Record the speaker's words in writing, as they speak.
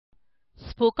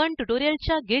Spoken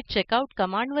ट्युटोरियलच्या गिट checkout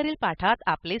कमांडवरील पाठात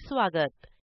आपले स्वागत.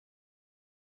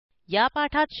 या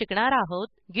पाठात शिकणार आहोत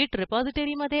गिट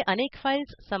रिपॉझिटरीमध्ये अनेक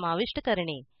फाईल्स समाविष्ट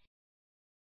करणे,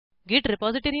 गिट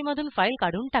रिपॉझिटरीमधून फाईल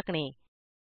काढून टाकणे,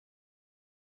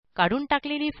 काढून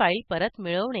टाकलेली फाईल परत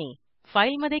मिळवणे,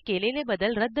 फाईलमध्ये केलेले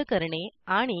बदल रद्द करणे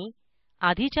आणि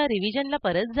आधीच्या रिव्हिजनला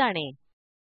परत जाणे.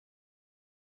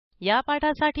 या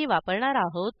पाठासाठी वापरणार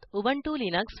आहोत उबुंटू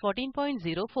लिनक्स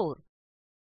 1404,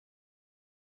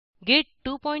 गिट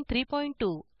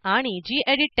 232 आणि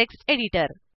गेडीत टेक्स्ट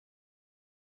एडिटर.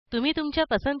 तुम्ही तुमच्या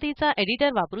पसंतीचा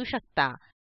एडिटर वापरू शकता.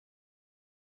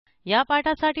 या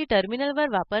पाठासाठी टर्मिनलवर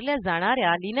वापरल्या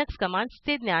जाणाऱ्या लिनक्स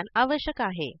कमांड्सचे ज्ञान आवश्यक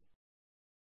आहे.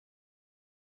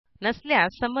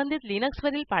 नसल्यास संबंधित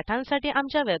लिनक्सवरील पाठांसाठी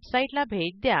आमच्या वेबसाईटला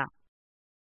भेट द्या.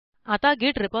 आता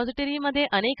गिट रिपॉझिटरीमध्ये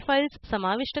अनेक फाईल्स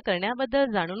समाविष्ट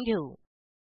करण्याबद्दल जाणून घेऊ.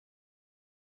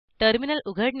 टर्मिनल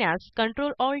उघडण्यास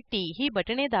Ctrl-Alt-T ही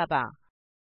बटणे दाबा.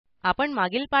 आपण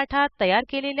मागील पाठात तयार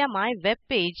केलेल्या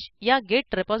मायवेबपेज या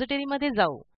गिट रिपॉझिटरीमध्ये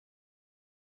जाऊ.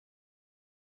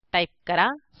 टाईप करा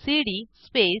सीडी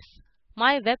स्पेस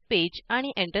मायवेबपेज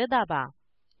आणि एंटर दाबा.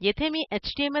 येथे मी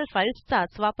एचटीएमएल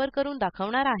फाईल्सचाच वापर करून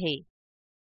दाखवणार आहे.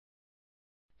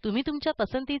 तुम्ही तुमच्या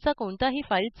पसंतीचा कोणताही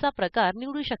फाईलचा प्रकार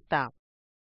निवडू शकता.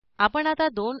 आपण आता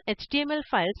दोन एचटीएमएल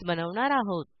फाईल्स बनवणार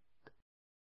आहोत.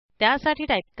 त्यासाठी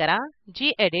टाईप करा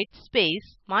गेडीत space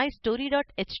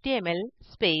मायस्टोरी.html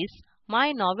space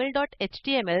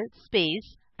मायनॉवेल.html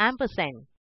space ampersand.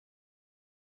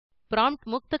 Prompt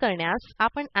मुक्त करण्यास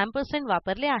आपण एम्परसँड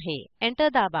वापरले आहे. एंटर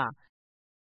दाबा.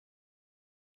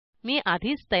 मी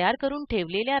आधीच तयार करून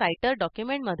ठेवलेल्या रायटर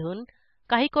डॉक्युमेंटमधून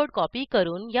काही कोड कॉपी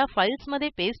करून या फाईल्समध्ये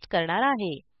पेस्ट करणार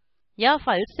आहे. या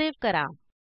फाईल्स सेव्ह करा.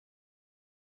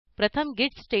 प्रथम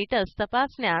गिट स्टेटस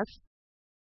तपासण्यास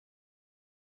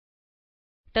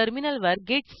टर्मिनलवर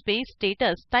गिट स्पेस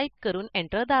स्टेटस टाईप करून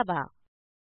एंटर दाबा.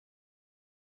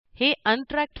 हे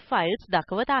अनट्रॅक्ड फाईल्स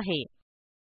दाखवत आहे.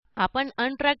 आपण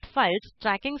अनट्रॅक्ड फाईल्स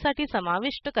ट्रॅकिंगसाठी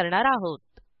समाविष्ट करणार आहोत.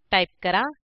 टाईप करा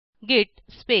गिट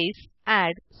स्पेस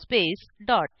एड स्पेस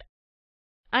डॉट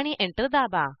आणि एंटर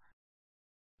दाबा.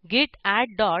 गिट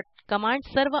एड डॉट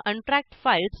कमांड सर्व अनट्रॅक्ड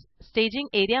फाईल्स स्टेजिंग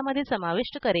एरियामध्ये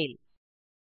समाविष्ट करेल.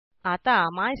 आता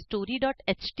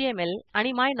mystory.html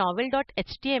आणि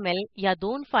mynovel.html या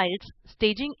दोन फाईल्स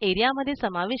स्टेजिंग एरियामध्ये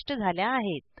समाविष्ट झाल्या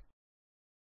आहेत.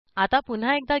 आता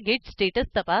पुन्हा एकदा गिट स्टेटस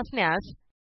तपासण्यास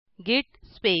गिट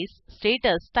स्पेस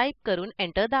स्टेटस टाईप करून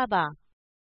एंटर दाबा.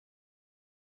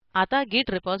 आता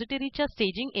गिट रिपॉझिटरीच्या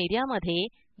स्टेजिंग एरियामध्ये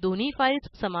दोन्ही फाईल्स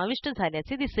समाविष्ट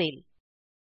झाल्याचे दिसेल.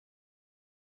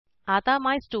 आता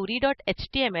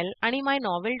mystory.html आणि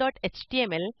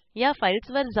mynovel.html या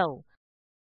फाईल्सवर जाऊ.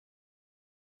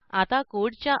 आता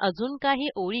कोडच्या अजून काही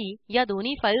ओळी या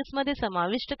दोन्ही फाईल्समध्ये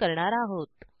समाविष्ट करणार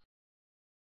आहोत.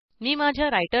 मी माझ्या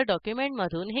रायटर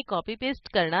डॉक्युमेंटमधून हे कॉपी पेस्ट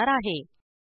करणार आहे.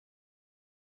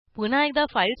 पुन्हा एकदा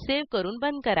फाईल सेव्ह करून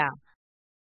बंद करा.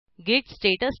 गिट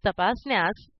स्टेटस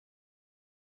तपासण्यास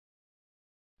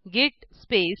गिट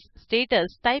स्पेस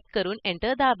स्टेटस टाईप करून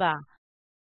एंटर दाबा.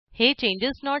 हे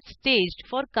changes not staged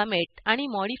for commit आणि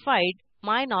मॉडिफाईड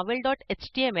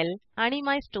mynovel.html आणि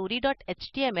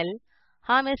mystory.html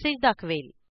हा मेसेज दाखवेल.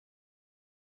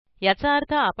 याचा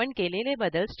अर्थ आपण केलेले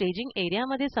बदल स्टेजिंग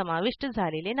एरियामध्ये समाविष्ट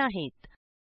झालेले नाहीत.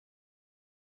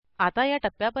 आता या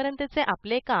टप्प्यापर्यंतचे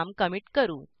आपले काम कमिट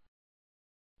करू.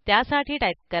 त्यासाठी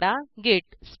टाईप करा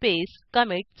गिट space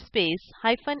commit space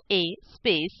 -a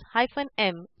space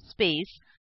 -m space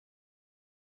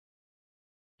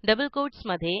double quotes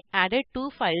मध्ये एडेड टू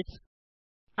फाइल्स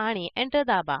आणि एंटर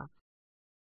दाबा.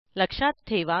 लक्षात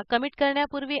ठेवा कमिट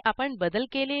करण्यापूर्वी आपण बदल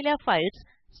केलेल्या फाईल्स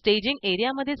स्टेजिंग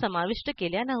एरियामध्ये समाविष्ट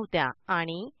केल्या नव्हत्या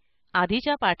आणि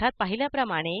आधीच्या पाठात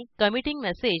पाहिल्याप्रमाणे कमिटिंग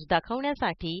मेसेज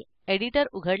दाखवण्यासाठी एडिटर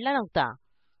उघडला नव्हता.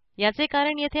 याचे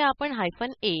कारण येथे आपण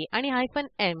 -a आणि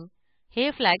 -m हे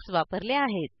फ्लॅग्स वापरले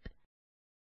आहेत.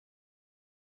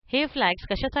 हे फ्लॅग्स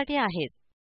कशासाठी आहेत?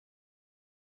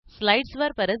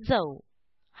 स्लाईड्सवर परत जाऊ.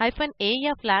 -a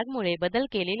या फ्लॅगमुळे बदल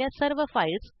केलेल्या सर्व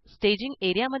फाईल्स स्टेजिंग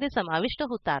एरियामध्ये समाविष्ट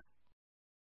होतात.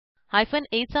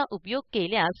 -a चा उपयोग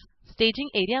केल्यास स्टेजिंग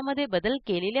एरियामध्ये बदल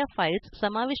केलेल्या फाईल्स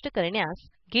समाविष्ट करण्यास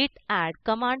गिट एड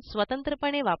कमांड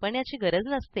स्वतंत्रपणे वापरण्याची गरज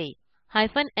नसते.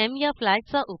 -m या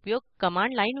फ्लॅगचा उपयोग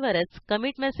कमांड लाईनवरच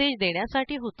कमिट मेसेज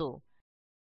देण्यासाठी होतो.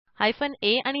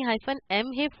 -a आणि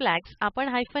 -m हे फ्लॅग्स आपण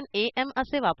 -am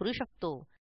असे वापरू शकतो.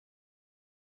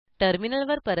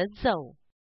 टर्मिनलवर परत जाऊ.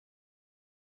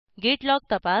 गिट लॉग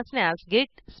तपासण्यास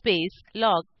गिट स्पेस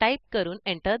लॉग टाईप करून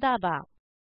एंटर दाबा.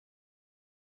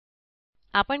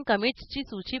 आपण कमिट्सची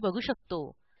सूची बघू शकतो.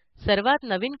 सर्वात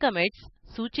नवीन कमिट्स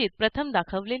सूचीत प्रथम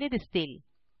दाखवलेले दिसतील.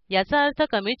 याचा अर्थ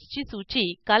कमिट्सची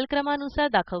सूची कालक्रमानुसार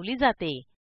दाखवली जाते.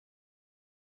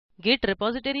 गिट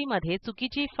रिपॉझिटरी मध्ये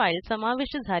चुकीची फाईल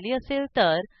समाविष्ट झाली असेल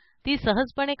तर ती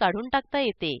सहजपणे काढून टाकता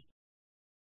येते.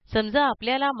 समजा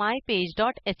आपल्याला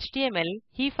mypage.html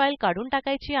ही फाईल काढून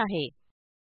टाकायची आहे.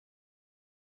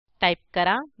 टाईप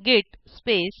करा git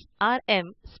space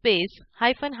rm space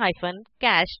hyphen hyphen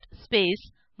कॅश्ड space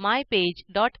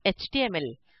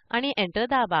mypage.html आणि एंटर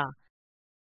दाबा.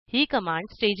 ही कमांड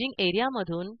स्टेजिंग एरिया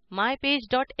मधून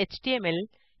mypage.html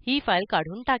ही फाईल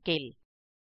काढून टाकेल.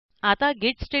 आता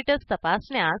गिट स्टेटस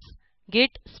तपासण्यास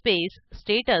git स्पेस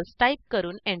स्टेटस टाईप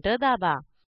करून एंटर दाबा.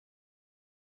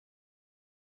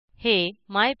 हे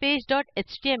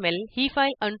mypage.html ही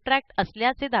फाईल अनट्रॅक्ड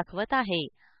असल्याचे दाखवत आहे.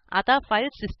 आता फाईल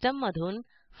सिस्टम मधून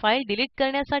फाईल डिलीट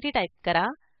करण्यासाठी टाईप करा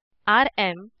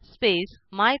rm स्पेस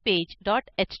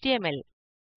mypage.html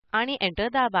आणि एंटर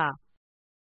दाबा.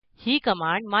 ही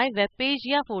कमांड मायवेबपेज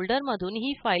या फोल्डरमधून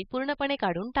ही फाईल पूर्णपणे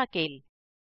काढून टाकेल.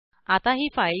 आता ही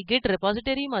फाईल गिट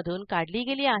रिपॉझिटरी मधून काढली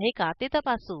गेली आहे का ते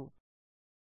तपासू.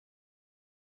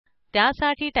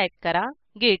 त्यासाठी टाईप करा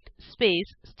git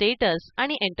स्पेस स्टेटस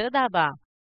आणि एंटर दाबा.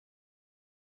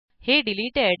 हे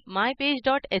डिलीटेड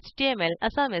mypage.html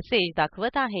असा मेसेज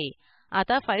दाखवत आहे.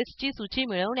 आता फाईल्सची सूची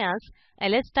मिळवण्यास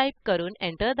ls टाईप करून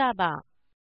एंटर दाबा.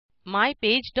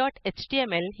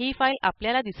 mypage.html ही फाईल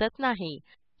आपल्याला दिसत नाही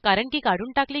कारण ती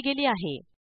काढून टाकली गेली आहे.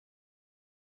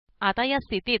 आता या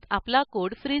स्थितीत आपला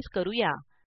कोड फ्रीज करूया.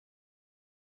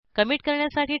 कमिट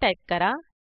करण्यासाठी टाईप करा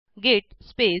git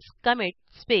space commit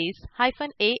space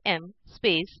 -am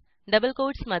space double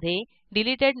quotes मध्ये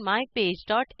डिलीटेड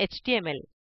mypage.html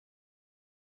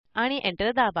आणि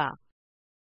एंटर दाबा.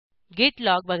 git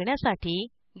लॉग बघण्यासाठी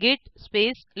git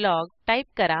स्पेस लॉग टाईप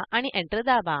करा आणि एंटर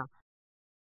दाबा.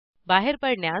 बाहेर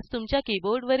पडण्यास तुमच्या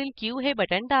कीबोर्डवरील क्यू हे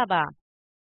बटण दाबा.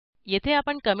 येथे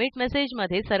आपण कमिट मेसेज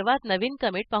मध्ये सर्वात नवीन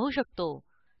कमिट पाहू शकतो.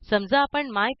 समजा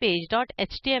आपण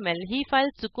mypage.html ही फाईल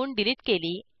चुकून डिलीट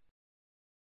केली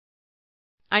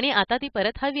आणि आता ती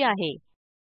परत हवी आहे.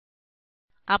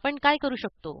 आपण काय करू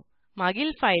शकतो?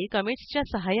 मागील फाईल कमिट्सच्या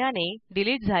सहाय्याने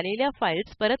डिलीट झालेल्या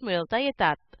फाईल्स परत मिळवता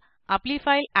येतात. आपली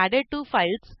फाईल एडेड टीओ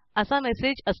फाइल्स असा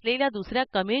मेसेज असलेल्या दुसऱ्या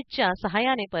कमिटच्या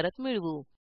सहाय्याने परत मिळवू.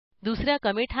 दुसऱ्या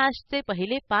कमिट हॅशचे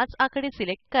पहिले 5 आकडे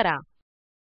सिलेक्ट करा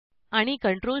आणि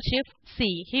Ctrl+Shift+C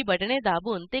ही बटणे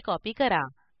दाबून ते कॉपी करा.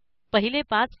 पहिले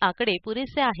 5 आकडे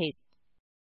पुरेसे आहेत.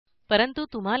 परंतु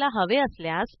तुम्हाला हवे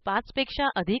असल्यास 5 पेक्षा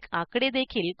अधिक आकडे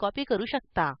देखील कॉपी करू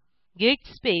शकता. git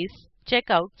space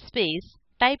checkout space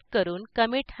type करून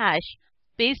कमिट हॅश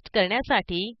पेस्ट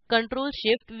करण्यासाठी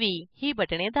Ctrl+Shift+V ही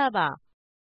बटणे दाबा.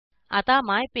 आता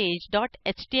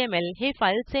mypage.html हे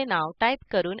फाईलचे नाव टाईप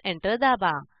करून एंटर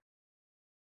दाबा.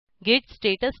 git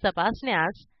स्टेटस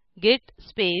तपासण्यास git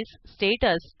स्पेस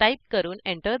स्टेटस टाईप करून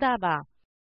एंटर दाबा.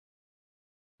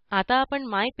 आता आपण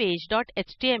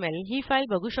mypage.html ही फाईल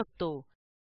बघू शकतो.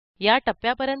 या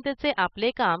टप्प्यापर्यंतचे आपले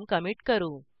काम कमिट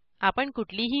करू. आपण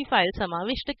कुठलीही फाईल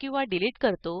समाविष्ट किंवा डिलीट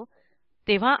करतो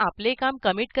तेव्हा आपले काम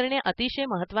कमिट करणे अतिशय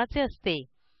महत्त्वाचे असते.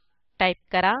 टाईप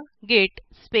करा git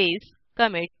space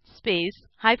commit space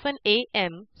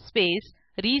 -am space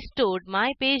restored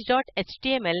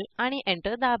mypage.html आणि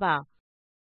एंटर दाबा.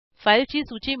 फाईलची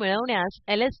सूची मिळवण्यास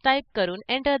ls टाईप करून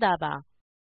एंटर दाबा.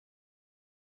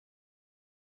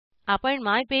 आपण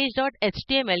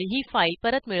mypage.html ही फाईल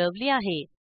परत मिळवली आहे.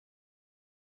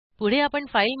 पुढे आपण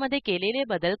फाईलमध्ये केलेले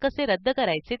बदल कसे रद्द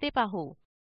करायचे ते पाहू.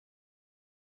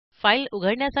 फाईल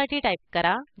उघडण्यासाठी टाईप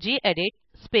करा gedit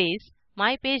space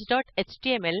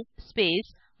mypage.html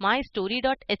space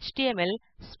mystory.html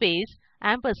space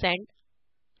ampersand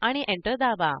आणि एंटर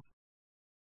दाबा.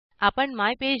 आपण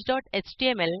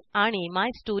mypage.html आणि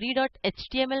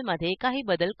mystory.html मध्ये काही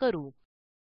बदल करू.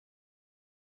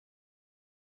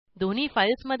 दोन्ही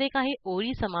फाईल्समध्ये काही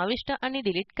ओळी समाविष्ट आणि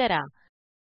डिलीट करा.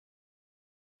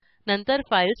 नंतर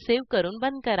फाईल सेव्ह करून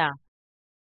बंद करा.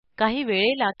 काही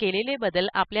वेळेला केलेले बदल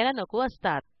आपल्याला नको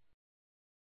असतात.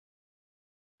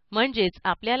 म्हणजेच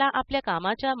आपल्याला आपल्या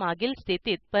कामाच्या मागील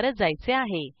स्थितीत परत जायचे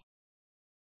आहे.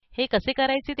 हे कसे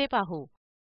करायचे ते पाहू.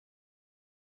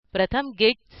 प्रथम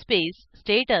git स्पेस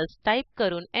स्टेटस टाईप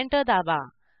करून एंटर दाबा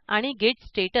आणि git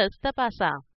स्टेटस तपासा.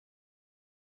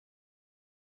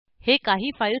 हे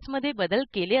काही फाईल्समध्ये बदल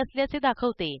केले असल्याचे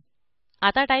दाखवते.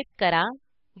 आता टाईप करा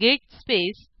git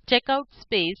space checkout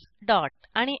space dot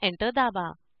आणि एंटर दाबा.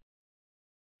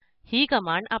 ही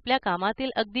कमांड आपल्या कामातील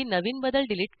अगदी नवीन बदल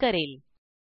डिलीट करेल.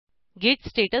 git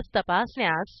स्टेटस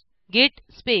तपासण्यास git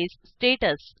स्पेस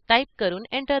स्टेटस टाईप करून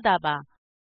एंटर दाबा.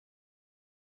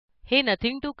 हे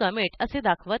नथिंग टू कमिट असे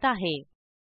दाखवत आहे.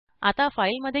 आता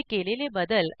फाईलमध्ये केलेले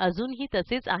बदल अजूनही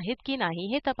तसेच आहेत की नाही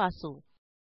हे तपासू.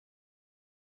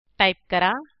 टाईप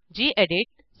करा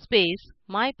गेडीत space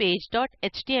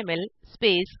mypage.html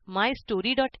space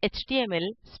mystory.html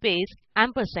space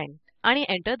ampersand आणि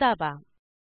एंटर दाबा.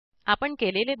 आपण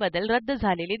केलेले बदल रद्द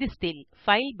झालेले दिसतील.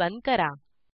 फाईल बंद करा.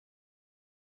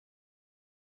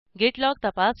 git log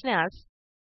तपासण्यास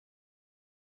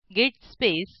git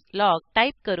स्पेस log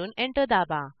टाईप करून एंटर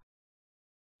दाबा.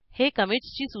 हे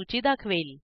कमिट्सची सूची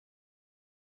दाखवेल.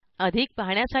 अधिक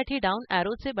पाहण्यासाठी डाऊन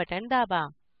ॲरोचे बटण दाबा.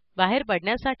 बाहेर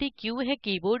पडण्यासाठी क्यू हे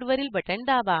कीबोर्डवरील बटण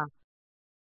दाबा.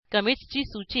 कमिट्सची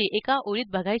सूची एका ओळीत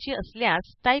बघायची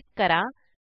असल्यास टाईप करा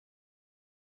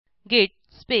git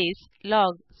space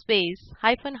log space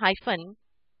hyphen hyphen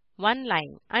one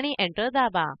line आणि एंटर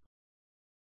दाबा.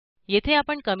 येथे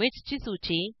आपण कमिट्सची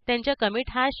सूची त्यांच्या कमिट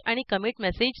हॅश आणि कमिट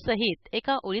मेसेज सहित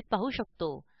एका ओळीत पाहू शकतो.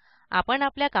 आपण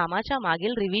आपल्या कामाच्या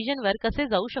मागील रिव्हिजनवर कसे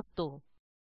जाऊ शकतो?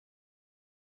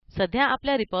 सध्या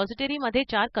आपल्या रिपॉझिटरीमध्ये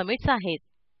 4 कमिट्स आहेत.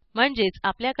 म्हणजेच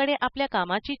आपल्याकडे आपल्या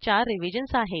कामाची 4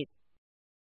 रिव्हिजन्स आहेत.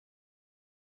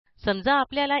 समजा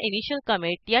आपल्याला इनिशियल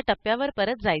कमिट या टप्प्यावर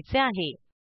परत जायचे आहे.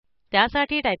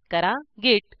 त्यासाठी टाईप करा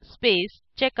git स्पेस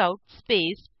चेकआउट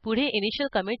स्पेस पुढे इनिशियल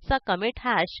कमिटचा कमिट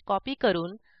हॅश कॉपी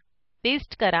करून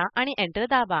पेस्ट करा आणि एंटर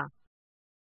दाबा.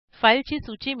 फाईलची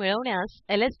सूची मिळवण्यास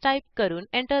ls टाईप करून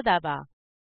एंटर दाबा.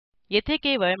 येथे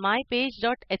केवळ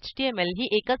mypage.html ही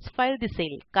एकच फाईल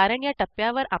दिसेल कारण या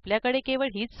टप्प्यावर आपल्याकडे केवळ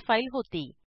हीच फाईल होती.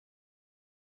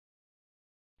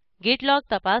 git log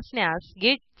तपासण्यास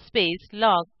git स्पेस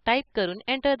log टाईप करून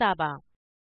एंटर दाबा.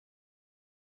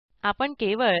 आपण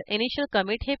केवळ इनिशियल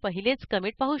कमिट हे पहिलेच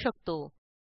कमिट पाहू शकतो.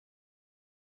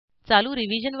 चालू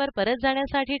रिव्हिजनवर परत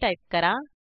जाण्यासाठी टाईप करा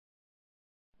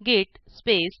git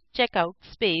space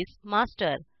checkout space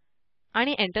master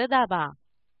आणि एंटर दाबा.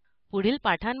 पुढील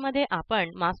पाठांमध्ये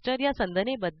आपण मास्टर या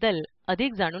संज्ञेबद्दल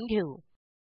अधिक जाणून घेऊ.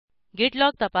 git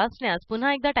log तपासण्यास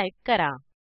पुन्हा एकदा टाईप करा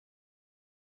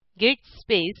git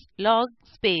space log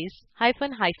space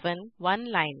hyphen hyphen one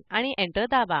line आणि एंटर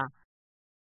दाबा.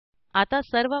 आता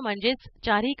सर्व म्हणजेच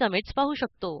 4ही कमिट्स पाहू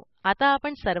शकतो. आता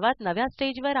आपण सर्वात नव्या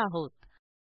स्टेजवर आहोत.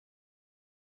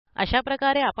 अशा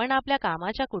प्रकारे आपण आपल्या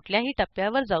कामाच्या कुठल्याही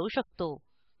टप्प्यावर जाऊ शकतो.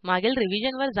 मागील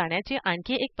रिव्हिजनवर जाण्याची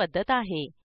आणखी एक पद्धत आहे.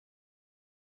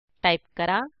 टाईप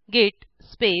करा git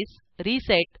space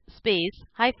reset space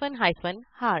hyphen hyphen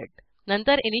hard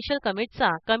नंतर इनिशियल कमिटचा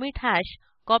कमिट हॅश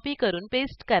कॉपी करून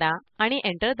पेस्ट करा आणि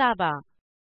एंटर दाबा.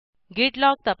 git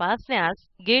log तपासण्यास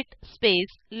git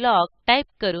स्पेस log टाईप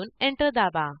करून एंटर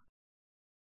दाबा.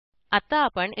 आता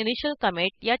आपण इनिशियल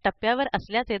कमिट या टप्प्यावर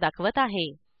असल्याचे दाखवत आहे.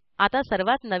 आता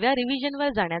सर्वात नव्या रिव्हिजनवर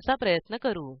जाण्याचा प्रयत्न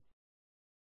करू.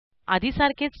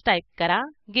 आधीसारखेच टाईप करा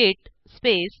git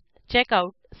space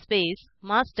checkout space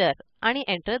master आणि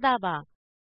एंटर दाबा.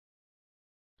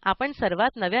 आपण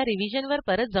सर्वात नव्या रिव्हिजनवर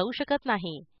परत जाऊ शकत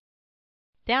नाही.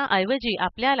 त्याऐवजी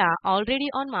आपल्याला ऑलरेडी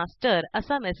ऑन मास्टर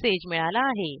असा मेसेज मिळाला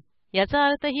आहे. याचा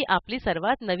अर्थ ही आपली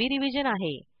सर्वात नवी रिव्हिजन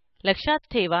आहे. लक्षात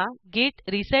ठेवा git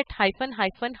reset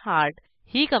hard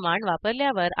ही कमांड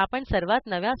वापरल्यावर आपण सर्वात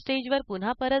नव्या स्टेजवर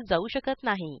पुन्हा परत जाऊ शकत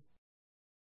नाही.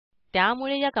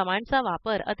 त्यामुळे या कमांडचा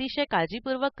वापर अतिशय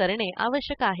काळजीपूर्वक करणे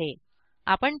आवश्यक आहे.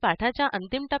 आपण पाठाच्या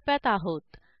अंतिम टप्प्यात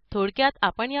आहोत. थोडक्यात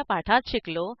आपण या पाठात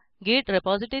शिकलो गिट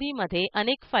रिपॉझिटरी मध्ये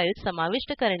अनेक फाईल्स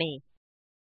समाविष्ट करणे.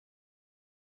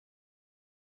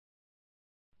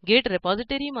 गिट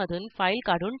रिपॉझिटरी मधून फाईल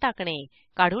काढून टाकणे,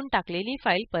 काढून टाकलेली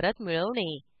फाईल परत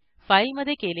मिळवणे,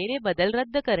 फाईलमध्ये केलेले बदल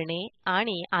रद्द करणे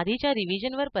आणि आधीच्या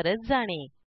रिव्हिजनवर परत जाणे.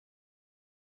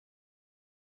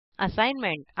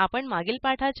 असाइनमेंट. आपण मागील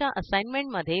पाठाच्या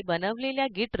असाइनमेंटमध्ये बनवलेल्या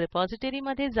गिट रिपॉझिटरी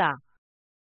मध्ये जा.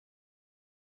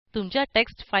 तुमच्या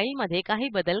टेक्स्ट फाईलमध्ये काही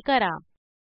बदल करा.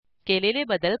 केलेले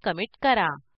बदल कमिट करा.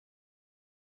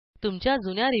 तुमच्या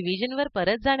जुन्या रिव्हिजनवर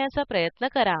परत जाण्याचा प्रयत्न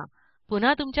करा.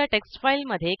 पुन्हा तुमच्या टेक्स्ट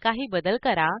फाईलमध्ये काही बदल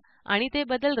करा आणि ते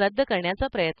बदल रद्द करण्याचा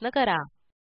प्रयत्न करा.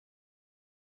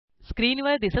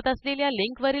 स्क्रीनवर दिसत असलेल्या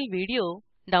लिंकवरील व्हिडिओ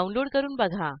डाउनलोड करून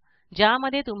बघा,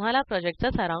 ज्यामध्ये तुम्हाला प्रोजेक्टचा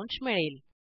सारांश मिळेल.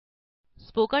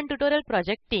 Spoken tutorial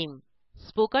project team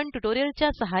spoken ट्युटोरियलच्या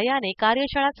सहाय्याने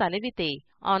कार्यशाळा चालविते.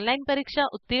 ऑनलाईन परीक्षा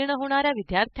उत्तीर्ण होणाऱ्या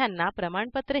विद्यार्थ्यांना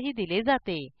प्रमाणपत्रही दिले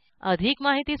जाते. अधिक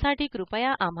माहितीसाठी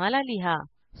कृपया आम्हाला लिहा.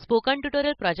 स्पोकन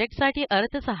ट्युटोरियल प्रोजेक्टसाठी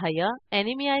अर्थसहाय्य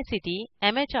NMEICT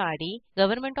MHRD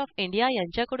government of India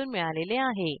यांच्याकडून मिळालेले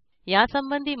आहे.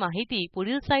 यासंबंधी माहिती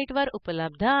पुढील साईटवर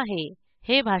उपलब्ध आहे.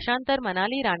 हे भाषांतर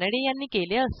मनाली रानडे यांनी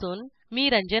केले असून मी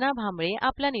रंजना भांबळे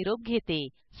आपला निरोप घेते.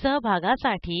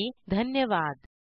 सहभागासाठी धन्यवाद.